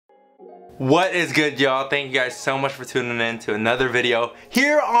What is good, y'all? Thank you guys so much for tuning in to another video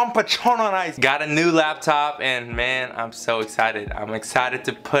here on Patron on Ice. Got a new laptop and man, I'm so excited. I'm excited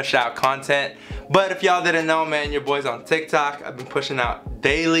to push out content. But if y'all didn't know, man, your boy's on TikTok. I've been pushing out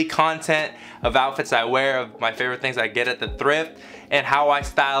daily content of outfits I wear, of my favorite things I get at the thrift, and how I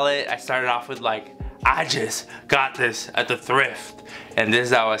style it. I started off with like, I just got this at the thrift, and this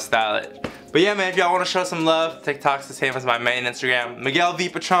is how I style it. But yeah, man, if y'all want to show some love, TikTok's the same as my main Instagram, Miguel V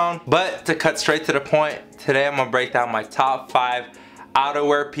Patron. But to cut straight to the point, today I'm gonna break down my top 5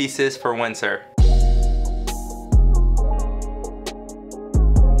 outerwear pieces for winter.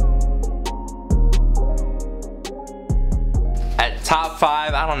 At top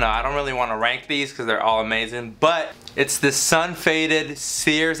 5, I don't know, I don't really want to rank these because they're all amazing, but it's the sun faded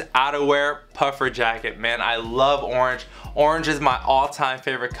Sears outerwear puffer jacket. Man, I love orange. Orange is my all-time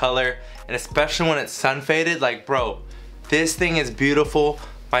favorite color, and especially when it's sun faded, like bro, this thing is beautiful.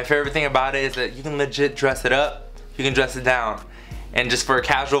 My favorite thing about it is that you can legit dress it up, you can dress it down. And just for a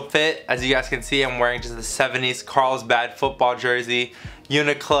casual fit, as you guys can see, I'm wearing just the 70s Carlsbad football jersey,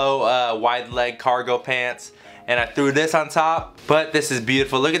 Uniqlo wide leg cargo pants, and I threw this on top. But this is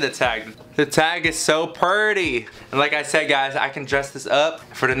beautiful. Look at the tag. The tag is so pretty. And like I said, guys, I can dress this up.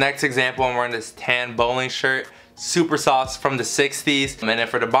 For the next example, I'm wearing this tan bowling shirt, super soft, from the 60s. And then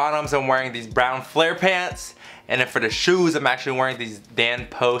for the bottoms, I'm wearing these brown flare pants. And then for the shoes, I'm actually wearing these Dan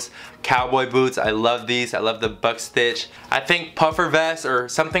Post cowboy boots. I love these. I love the buck stitch. I think puffer vest or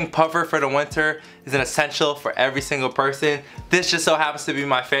something puffer for the winter is an essential for every single person. This just so happens to be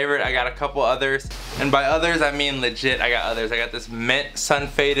my favorite. I got a couple others. And by others, I mean legit, I got others. I got this mint sun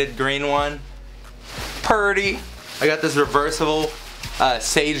faded green one. Purdy. I got this reversible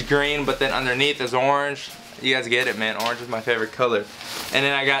sage green, but then underneath is orange. You guys get it, man. Orange is my favorite color. And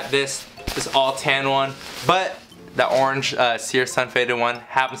then I got this all tan one, but the orange Sears sun faded one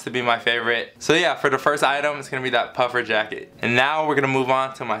happens to be my favorite. So yeah, for the first item, it's gonna be that puffer jacket. And now we're gonna move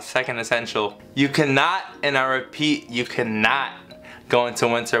on to my second essential. You cannot, and I repeat, you cannot go into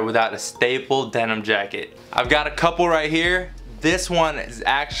winter without a staple denim jacket. I've got a couple right here. This one is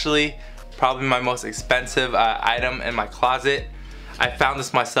actually probably my most expensive item in my closet. I found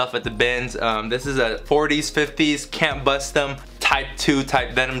this myself at the bins. This is a 40s, 50s, can't bust them, type 2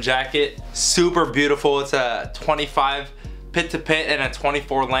 type denim jacket. Super beautiful. It's a 25 pit to pit and a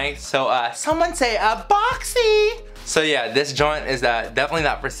 24 length. So someone say a boxy. So yeah, this joint is definitely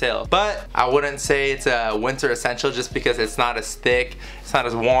not for sale, but I wouldn't say it's a winter essential just because it's not as thick, it's not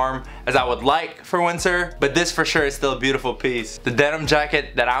as warm as I would like for winter, but this for sure is still a beautiful piece. The denim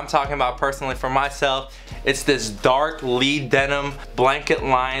jacket that I'm talking about personally for myself, it's this dark Lee denim blanket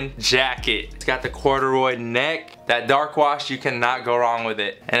lined jacket. It's got the corduroy neck, that dark wash, you cannot go wrong with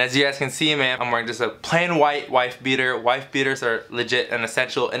it. And as you guys can see, man, I'm wearing just a plain white wife beater. Wife beaters are legit an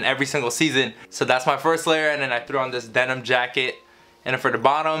essential in every single season. So that's my first layer, and then I threw on this denim jacket. And for the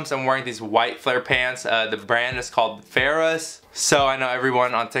bottoms, I'm wearing these white flare pants. The brand is called Farrah's. So I know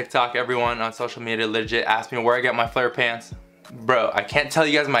everyone on TikTok, everyone on social media legit asked me where I get my flare pants. Bro, I can't tell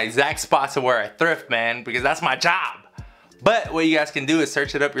you guys my exact spots of where I thrift, man, because that's my job. But what you guys can do is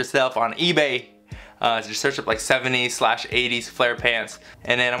search it up yourself on eBay. Just search up like 70s/80s flare pants.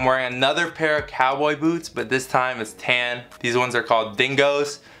 And then I'm wearing another pair of cowboy boots, but this time it's tan. These ones are called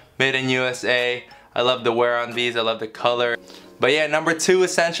Dingoes, made in USA. I love the wear on these, I love the color. But yeah, number 2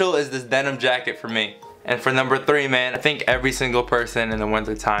 essential is this denim jacket for me. And for number 3, man, I think every single person in the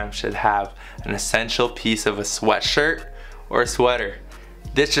winter time should have an essential piece of a sweatshirt or a sweater.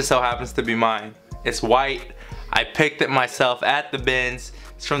 This just so happens to be mine. It's white. I picked it myself at the bins.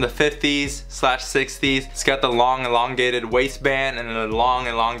 It's from the 50s/60s. It's got the long elongated waistband and the long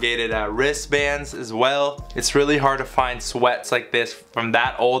elongated wristbands as well. It's really hard to find sweats like this from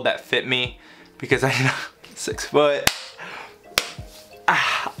that old that fit me because I'm 6 foot.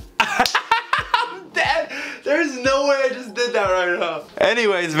 I'm dead. There's no way I just did that right now.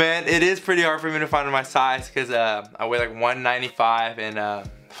 Anyways, man, it is pretty hard for me to find my size because I weigh like 195 and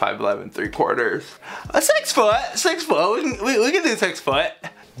 5'11" 3/4. 6 foot, 6 foot. We can do 6 foot.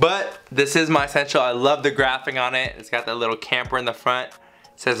 But this is my essential. I love the graphic on it. It's got that little camper in the front. It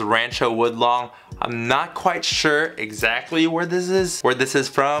says Rancho Woodlawn. I'm not quite sure exactly where this is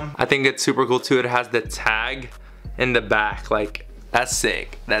from. I think it's super cool too. It has the tag in the back. Like, that's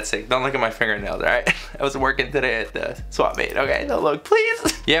sick. That's sick. Don't look at my fingernails, alright? I was working today at the swap meet, okay? Don't look,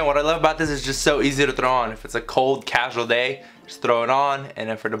 please. Yeah, what I love about this is just so easy to throw on. If it's a cold, casual day, just throw it on. And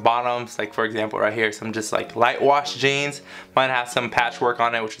then for the bottoms, like for example right here, some just like light wash jeans. Mine have some patchwork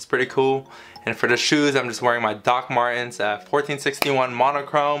on it, which is pretty cool. And for the shoes, I'm just wearing my Doc Martens 1461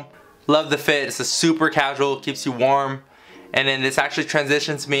 monochrome. Love the fit. It's a super casual, keeps you warm. And then this actually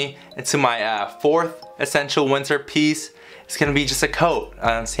transitions me into my fourth essential winter piece. It's gonna be just a coat.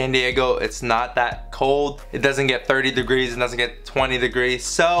 San Diego, it's not that cold. It doesn't get 30 degrees, it doesn't get 20 degrees.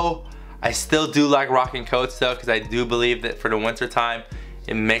 So I still do like rocking coats though, because I do believe that for the winter time,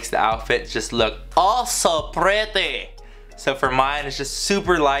 it makes the outfit just look oh so pretty. So for mine, it's just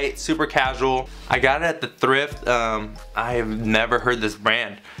super light, super casual. I got it at the thrift. I have never heard this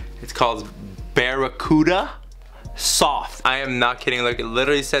brand. It's called Barracuda Soft. I am not kidding, look, it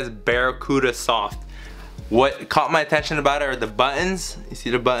literally says Barracuda Soft. What caught my attention about it are the buttons. You see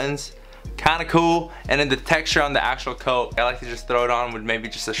the buttons? Kind of cool. And then the texture on the actual coat. I like to just throw it on with maybe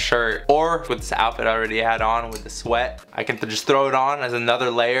just a shirt, or with this outfit I already had on with the sweat. I can just throw it on as another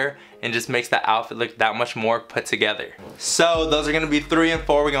layer and just makes the outfit look that much more put together. So those are gonna be 3 and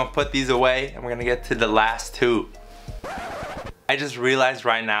 4. We're gonna put these away and we're gonna get to the last 2. I just realized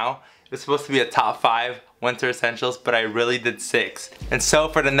right now it's supposed to be a top 5 winter essentials, but I really did 6. And so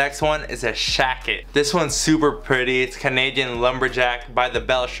for the next one is a shacket. This one's super pretty. It's Canadian lumberjack by the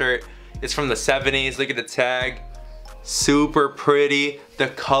Bell shirt. It's from the 70s. Look at the tag. Super pretty. The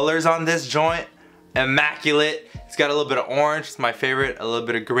colors on this joint, immaculate. It's got a little bit of orange, it's my favorite, a little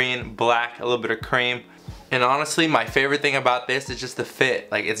bit of green, black, a little bit of cream. And honestly, my favorite thing about this is just the fit.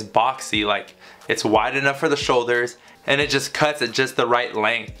 Like, it's boxy, like it's wide enough for the shoulders, and it just cuts at just the right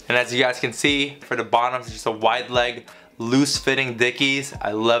length. And as you guys can see, for the bottoms, it's just a wide leg, loose fitting Dickies.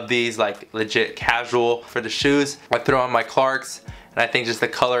 I love these, like legit casual. For the shoes, I throw on my Clarks, and I think just the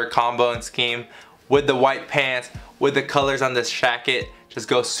color combo and scheme with the white pants, with the colors on this shacket, just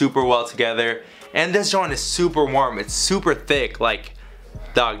go super well together. And this joint is super warm, it's super thick. Like,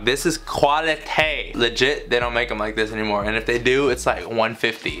 dog, this is quality. Legit, they don't make them like this anymore. And if they do, it's like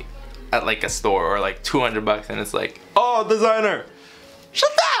 $150 at like a store, or like 200 bucks, and it's like, oh, designer,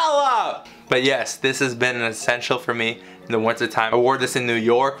 shut the hell up. But yes, this has been an essential for me in the winter time. I wore this in New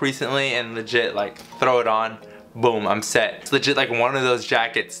York recently, and legit, like, throw it on, boom, I'm set. It's legit like one of those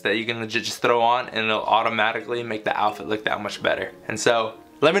jackets that you can legit just throw on and it'll automatically make the outfit look that much better. And so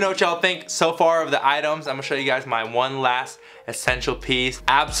let me know what y'all think so far of the items. I'm gonna show you guys my one last essential piece.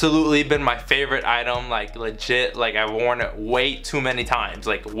 Absolutely been my favorite item, like legit, like I've worn it way too many times,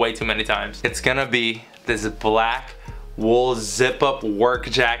 like way too many times. It's gonna be this black wool zip up work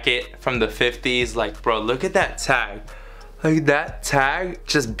jacket from the 50s. Like, bro, look at that tag. Like, that tag,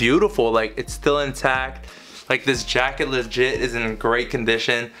 just beautiful. Like, it's still intact. Like, this jacket legit is in great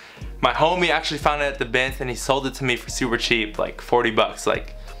condition. My homie actually found it at the bins and he sold it to me for super cheap, like 40 bucks.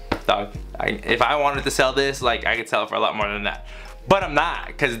 Like, dog, if I wanted to sell this, like, I could sell it for a lot more than that. But I'm not,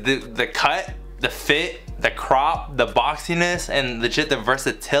 because the cut, the fit, the crop, the boxiness, and legit the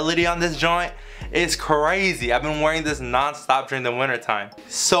versatility on this joint is crazy. I've been wearing this non-stop during the winter time.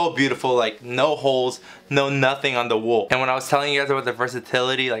 So beautiful, like no holes, no nothing on the wool. And when I was telling you guys about the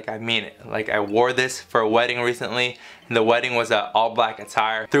versatility, like, I mean it. Like, I wore this for a wedding recently, and the wedding was an all black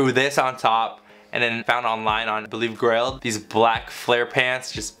attire. Threw this on top, and then found online on, I believe, Grailed, these black flare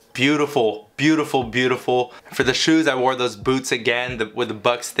pants, just beautiful, beautiful, beautiful. For the shoes, I wore those boots again with the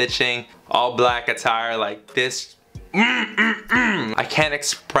buck stitching, all black attire. Like, this, I can't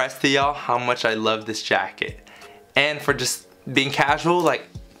express to y'all how much I love this jacket. And for just being casual, like,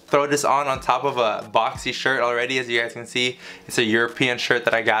 throw this on top of a boxy shirt already. As you guys can see, it's a European shirt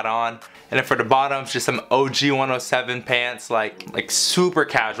that I got on. And then for the bottoms, just some OG 107 pants, like super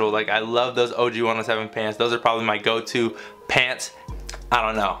casual. Like, I love those OG 107 pants. Those are probably my go-to pants. I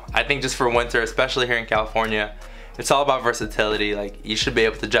don't know, I think just for winter, especially here in California, it's all about versatility. Like, you should be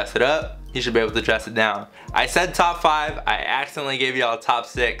able to dress it up, you should be able to dress it down. I said top 5, I accidentally gave y'all a top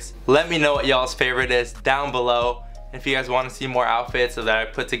 6. Let me know what y'all's favorite is down below. If you guys want to see more outfits that I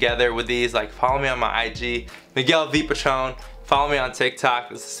put together with these, like, follow me on my IG, Miguel V. Patron. Follow me on TikTok,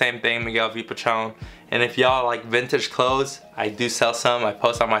 it's the same thing, Miguel V. Patron. And if y'all like vintage clothes, I do sell some. I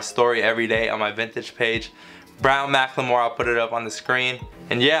post on my story every day on my vintage page. brownmacklemore, I'll put it up on the screen.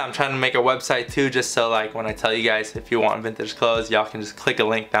 And yeah, I'm trying to make a website too, just so, like, when I tell you guys if you want vintage clothes, y'all can just click a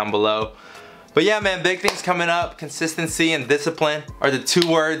link down below. But yeah, man, big things coming up. Consistency and discipline are the 2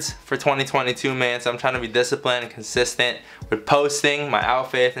 words for 2022, man. So I'm trying to be disciplined and consistent with posting my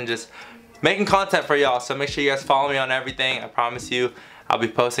outfits and just making content for y'all. So make sure you guys follow me on everything. I promise you, I'll be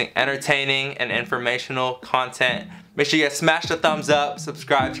posting entertaining and informational content. Make sure you guys smash the thumbs up,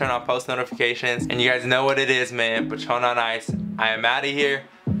 subscribe, turn on post notifications, and you guys know what it is, man. Patron on ice. I am out of here,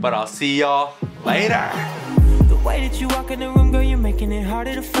 but I'll see y'all later. The way that you walk in the room, girl, you're making it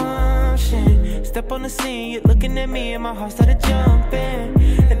harder to function. Step on the scene, you're looking at me, and my heart started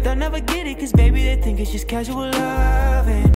jumping. And they'll never get it, cause baby, they think it's just casual loving.